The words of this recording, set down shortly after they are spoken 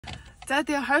За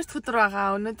тэгээ 2 дахь өдөр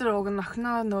байгаа. Өнөөдөр уг нь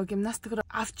охиноо нөгөө гимнастик руу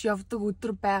авч явдаг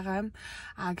өдөр байгаа юм.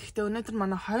 Гэхдээ өнөөдөр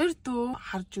манай 2 дүү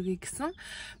харж өгье гэсэн.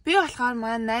 Би болохоор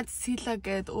манай найз Сила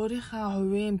гээд өөрийнхөө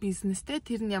хувийн бизнестэй.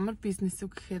 Тэр нь ямар бизнес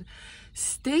үг гэхээр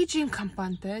staging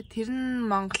компанитай. Тэр нь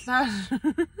Монголоор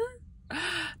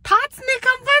Taazlii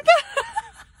компани.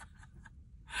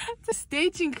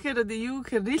 Staging гэхээр одоо юу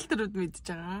гэхээр риэлторуд мэдж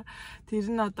байгаа. Тэр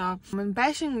нь одоо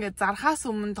байшин ингээд зархаас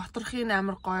өмнө доторхын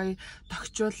амар гоё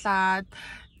тогтчуулаад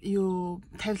юу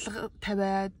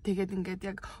тавиад тэгээд ингээд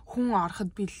яг хүн ороход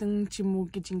бэлэн ч юм уу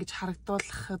гэж ингэж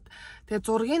харагдуулахад тэгээд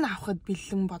зургийг авахд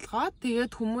бэлэн болгоод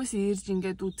тэгээд хүмүүс ирж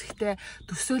ингээд үзэхдээ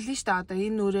төсөөлнө шүү дээ. Одоо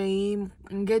энэ өрөө ийм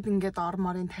ингээд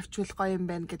орморын тавьчвал гоё юм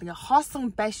байна гэдэг ингээд хоосон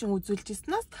байшин үзүүлж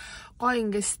ирснээс гоё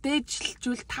ингээд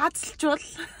стейжлжүүл таазалжуул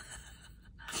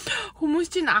хүмүүс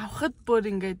чинь авахд бүр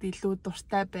ингээд илүү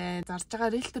дуртай байна. Зарж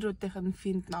байгаа риэлторуудын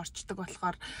финд нь орчдөг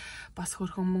болохоор бас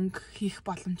хөрхөн мөнгө хийх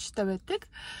боломжтой байдаг.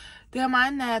 Тэгээ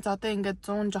маань найз одоо ингээд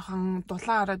 100 жоохон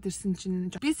дулаан ороод ирсэн чинь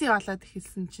биси болоод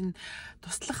ихэлсэн чинь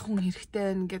туслах хүн хэрэгтэй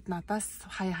байна гэд надаас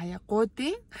хаяа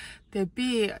гуудیں۔ Тэгээ би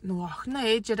нөгөө охиноо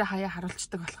ээжээрээ хаяа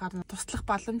харуулцдаг болохоор туслах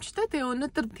боломжтой. Тэгээ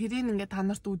өнөөдөр тэрийг ингээд та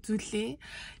нарт үзүүлье.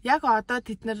 Яг одоо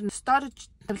тэд нар storage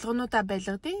тавилгануудаа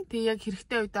байлгадیں۔ Тэгээ яг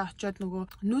хэрэгтэй үедээ очиод нөгөө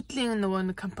нүүдлийн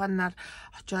нөгөө компаниар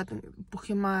очиод бүх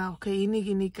юмаа окей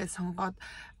энийг сонгоод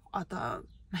одоо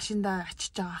машиндаа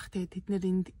ачиж байгаах. Тэгээ тэд нэр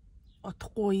энд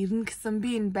удахгүй ирнэ гэсэн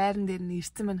би энэ байран дээр нь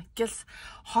ирсэн байна. Гэвч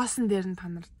хоосон дээр нь та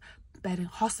нарт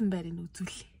хоосон байрыг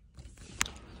үзүүлье.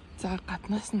 За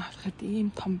гаднаас нь харахад ийм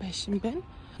том байшин байна.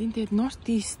 Энд тэгээд North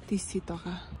East DC-д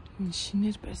байгаа. Энэ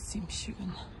шинээр барьсан юм шиг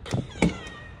байна.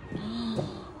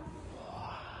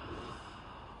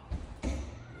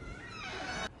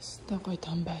 Өстой гоё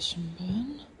том байшин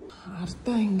байна.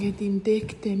 Ардаа ингээд ийм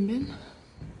дектэй юм байна.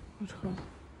 Хөрхөө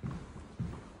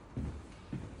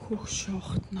хөх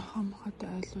шоохт нахамхад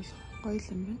айлуулах гоё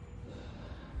юм байна.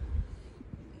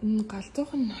 Энэ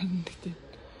галзуух нь хэрэгтэй.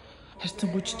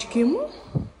 Харьцангуй жижиг юм уу?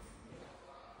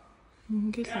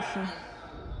 Ингээл болоо.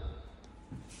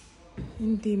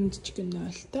 Энэ дэм жижиг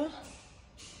нөөлтөө.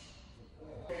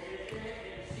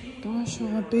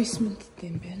 Доошоо basement-тэй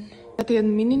юм байна. Тэгээд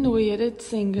миний нөгөө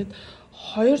яриадсан ингээд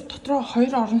дотроо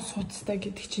 2 орон сууцтай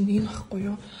гэдэг чинь энэ байхгүй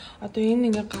юу? Одоо энэ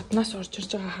ингээ гаднаас орж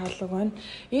ирж байгаа хаалга байна.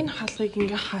 Энэ хаалгыг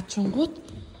ингээ хаачингууд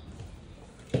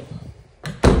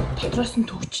дотроос нь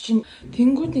төгч чинь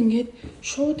тэнгууд ингээд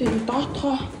шууд энэ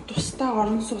доотхоо тусдаа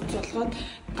орон сууц болгоод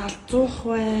галзуух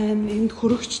байна. Энд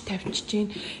хөрөгч тавьчих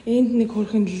чинь. Энд нэг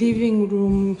хөрхэн living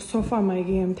room, sofa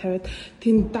маягийн юм тавиад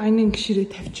тэнд dining гişрээ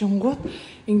тавьчихгууд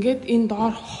ингээд энэ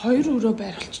доор 2 өрөө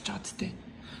байрлуулчих жаад тээ.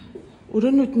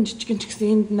 Өрөөнүүд нь жижигэн ч гэсэн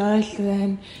энд 0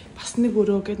 байна. Бас нэг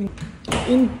өрөө гэдэг.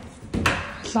 Энд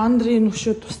laundry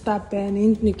нүшөө тусдаа байна.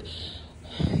 Энд нэг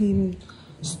ийм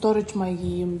storage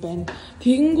маягийн юм байна.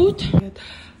 Тэгэнгүүт ингээд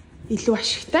илүү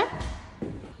ашигтай.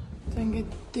 За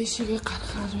ингээд дэшигээ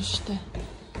гарахаар байна штэ.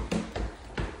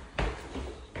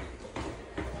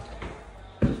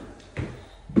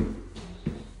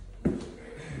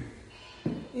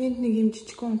 Энд нэг юм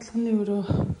жижиг унтлагын өрөө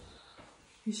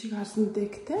ишиг харсан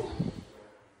дэгтэй.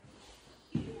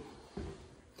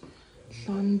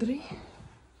 Laundry.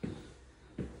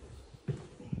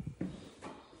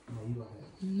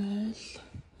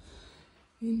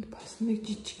 Энд бас нэг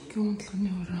жижиг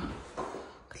унтлагын өрөө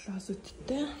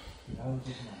клозеттэй.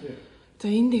 За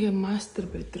энэ тэгээ master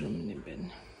bedroom юм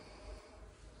байна.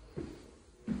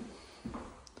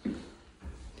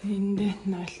 Энд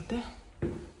нээлттэй.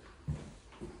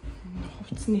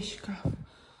 Хувцсны шкаф.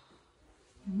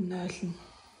 0.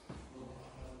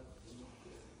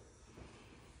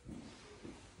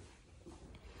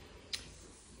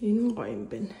 Энэ гоё юм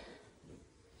байна.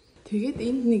 Тэгээд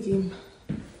энд нэг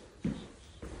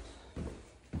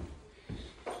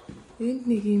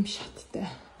юм шаттай.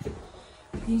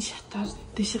 Энэ шатаар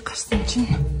дэшиг гарсан чинь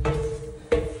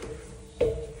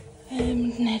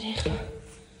амт нарийнх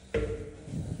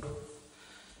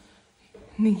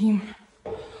нэг юм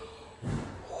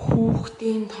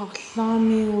хүүхдийн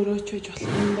тоглоомын өрөөч байж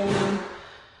болох юм байна.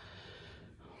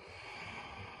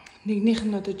 Нэгнийх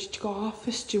нь одоо жижиг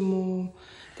офис ч юм уу.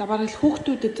 За бараг л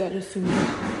хүүхдүүдэд зориулсан юм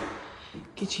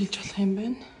гэж хэлж болох юм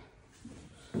байна.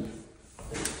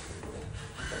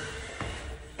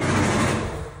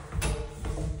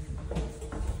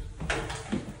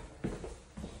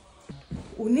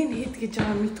 Үнийн хэд гэж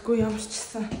байгаа мэдгүй ямар ч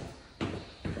гэсэн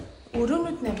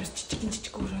өрөөнүүд нээр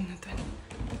жижиг өрөөнүүд байна.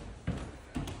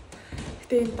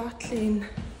 Гэтэ энэ доотлын энэ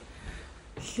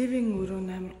living өрөө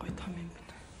амар гоё том юм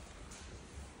байна.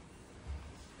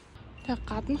 Тэг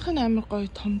гаднах нь амар гоё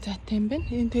том зайтай юм байна.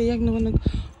 Энэ тэг яг нэг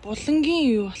булангийн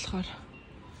юу болохоор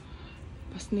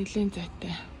бас нэлийн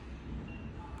зайтай.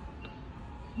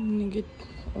 Ингээд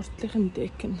уртлынхын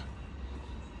дек нь.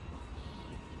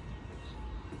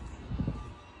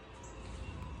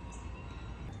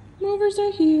 Movers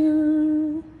are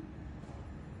here.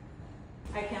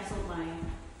 I canceled my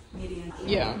meeting.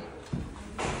 Yeah.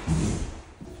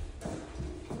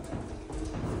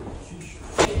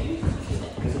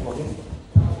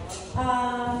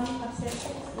 Upstairs.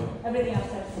 Everything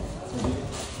upstairs.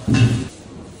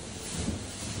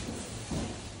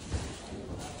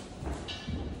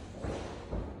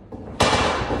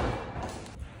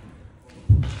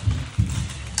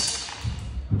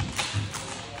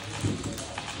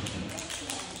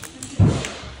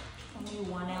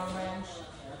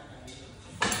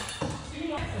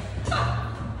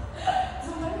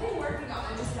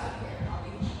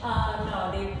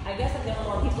 I guess there were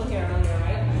more people here earlier,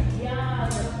 right? Yeah.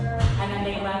 And then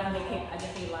they left and they came, I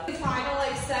guess they left. It's fine to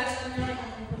like 7 and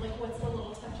they're like, what's the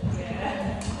little touches?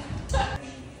 Yeah.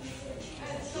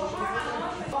 It's so hard. I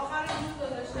don't know how to use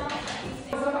those. There's no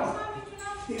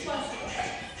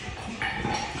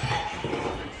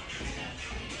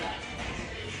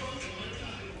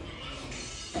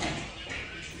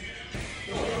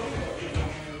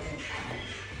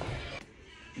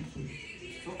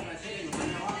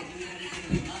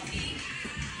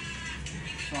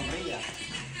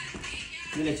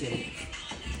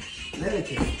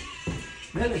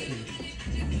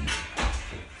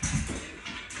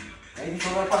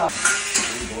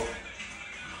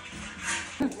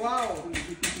Wow.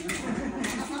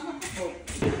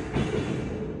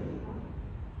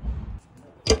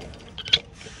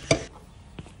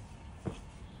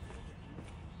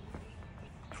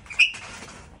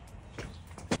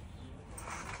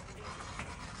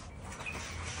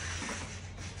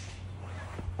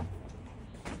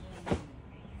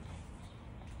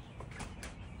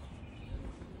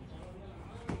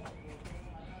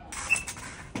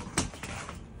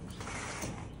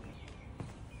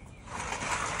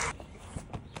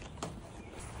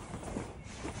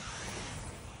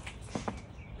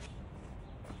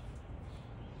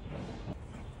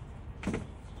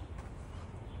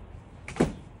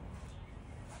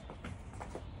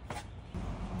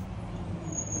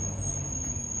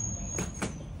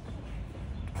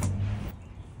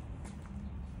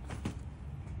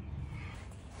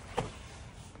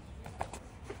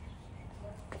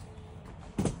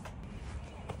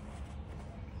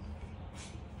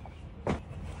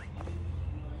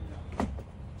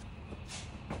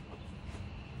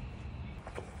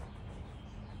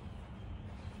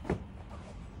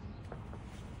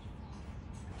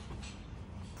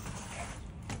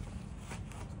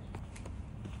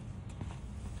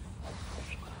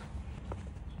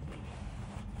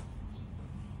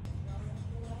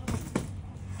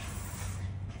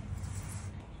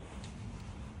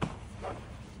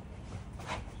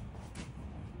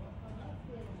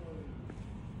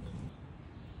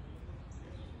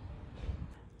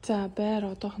 За Bair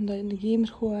одоохондоо нэг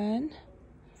иймэрхүү байна.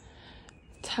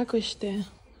 Цаг биш дээ.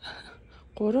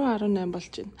 3:18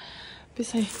 болж байна. Би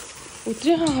сая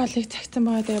өдрийнхөө хоолыг цагтсан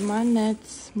байгаа. Тэгээ маань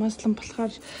найз муслим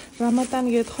болохоор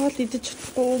Рамадан гээд хоол идэж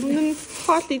чадахгүй өмнө нь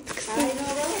хоол идэх гэсэн.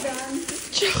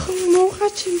 Жохон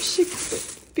муухай юм шиг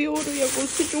би өөрөө яг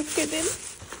өсөж үг гэдэг.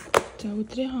 За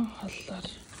өдрийнхөө хооллоор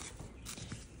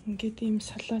ингээд ийм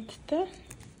салааттай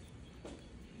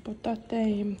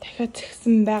бодоотой юм дахиад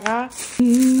згсэн байгаа.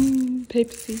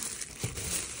 Pepsi.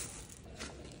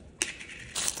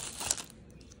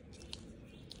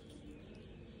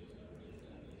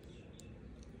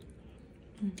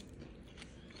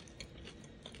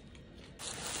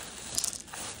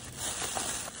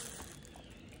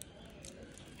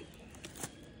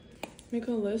 Make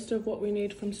a list of what we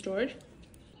need from storage.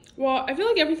 Well, I feel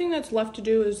like everything that's left to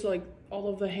do is like all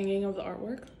of the hanging of the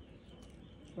artwork.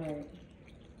 Right.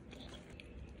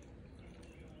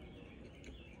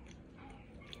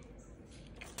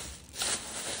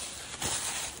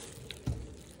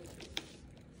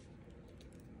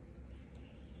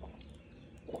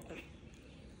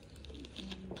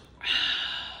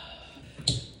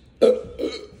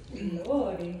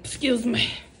 Excuse me.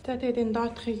 За тэгээд энэ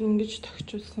доотхыг ингэж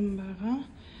тогтчулсан байгаа.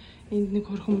 Энд нэг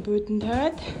хөрхөн буудан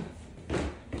тавиад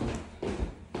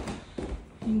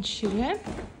энэ ширээ.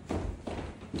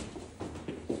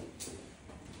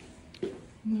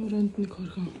 Нүрэнд нэг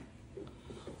хөрхөн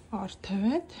ор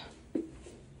тавиад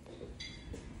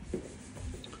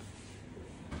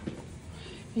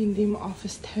энд ийм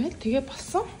офис тавиад тэгээ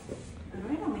болсон.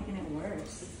 I'm not making it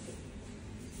worse.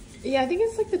 Yeah, I think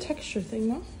it's like the texture thing,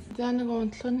 no? За нэг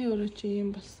унтлагын өрөө чи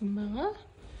юм болсон байгаа.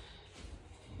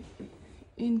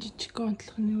 Энэ жижиг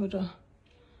унтлагын өрөө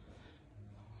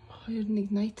Хоёр нэг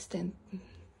night stand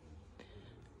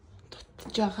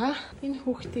дутж байгаа. Энэ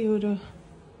хүүхдээ өөрөө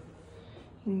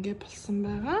ингэ болсон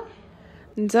байгаа.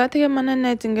 За тэгээ манай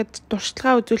найз ингээд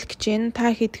дуршлагаа үзүүлэх гэж байна.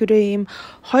 Та хийдгэрээ ийм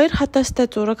хоёр хатаастай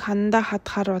зураг хандаа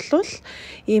хатахаар болвол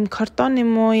ийм картон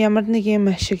юм уу ямар нэг юм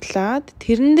ашиглаад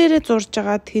тэрэн дээрээ зурж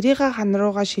байгаа тэрийг хан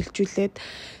руугаа шилжүүлээд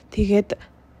тэгээд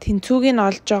тэнцүүгийг нь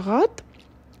олж агаад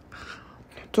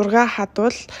зураг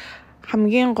хадвал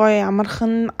хамгийн гоё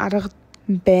амархан арга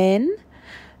байна.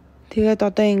 Тэгээд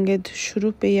одоо ингээд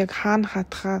шүрүүпээ яг хаана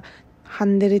хатахаа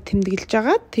хан дээрээ тэмдэглэж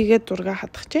агаад тэгээд зураг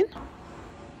хатах гэж байна.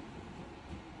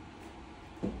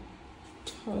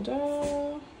 Ta-da!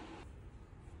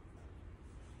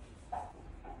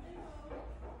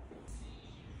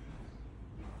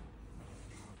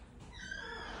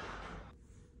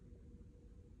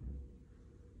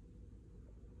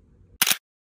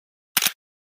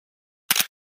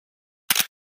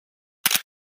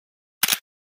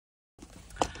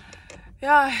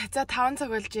 Яа, за 5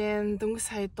 цаг болж юм. Дөнгөж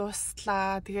сая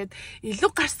дууслаа. Тэгээд илүү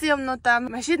гарсан юмнуудаа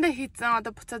машинаа хийцэн одоо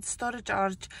буцаад storage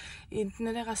орж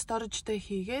энднэрийгээ storage-тэй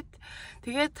хийгээд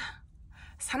тэгээд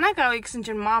санааг авъя гэсэн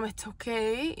чинь mom it's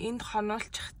okay. Энд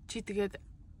хонуулчих чи тэгээд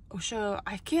өшөө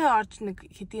IKEA орж нэг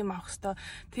хэдий юм авах хэвээр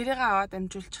тэрийг аваад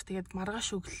амжуулчих тэгээд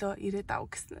маргааш өглөө ирээд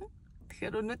ав гэсэн.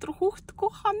 Тэгэхээр өнөөдөр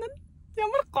хүүхдэггүй хонно.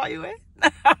 Ямар гоё вэ?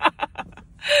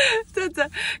 За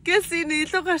гэс энэ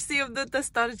илүү гарсан юмнуудаа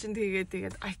storage энд хийгээд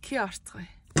тэгээд IKEA орцгоё.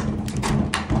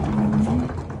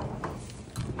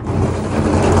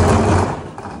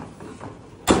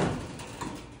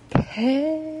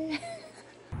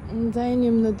 За энэ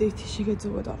юмнуудыг тийшээгээ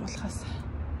зүгөөд оруулахаас.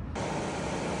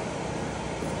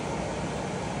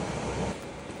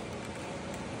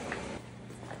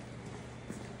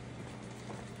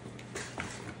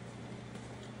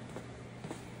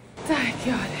 За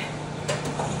IKEA.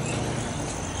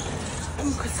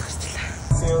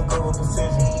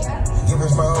 Give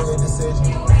us my only decision.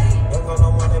 Ain't got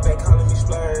no money back calling me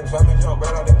splurge. Let me jump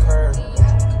right out the curb.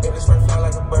 Make this first fly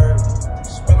like a bird.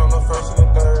 Spin on the first and the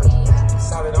third.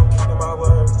 Solid, I'm keeping my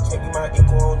word. Can't be my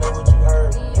equal, don't know what you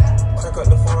heard. Crack up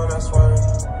the phone, I swear.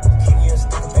 Keep me a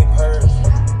stick if they purge.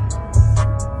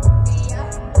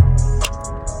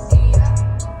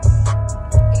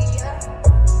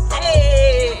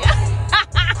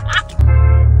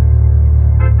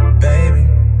 Baby,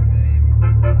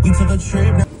 we took a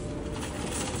trip now.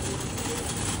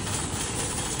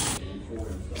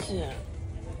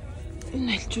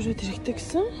 Энэ альчурууд хэрэгтэй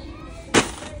гэсэн.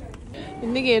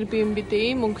 Энийг Airbnb'да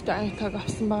ийм мөнгөтэй ангитаг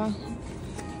авсан байгаа.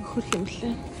 Хөрх юм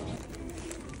блэ.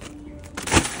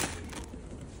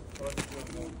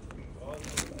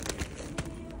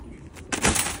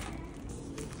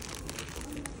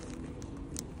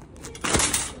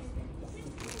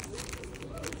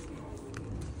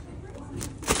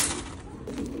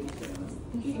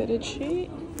 Fitted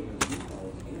sheet.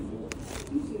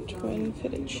 Twin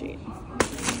fitted sheet.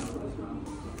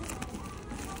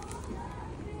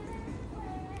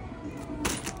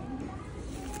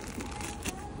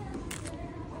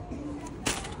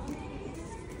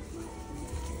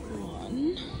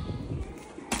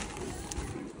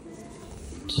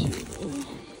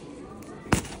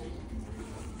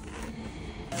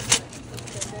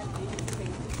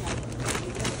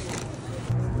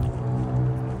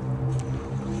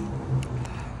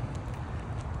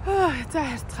 За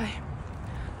хайрцгаая.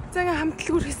 За ингээ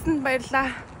хамтлаг үргэсэнд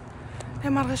баярлаа.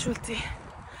 Тэг маргааш уулзъя.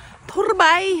 Тур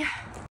бай.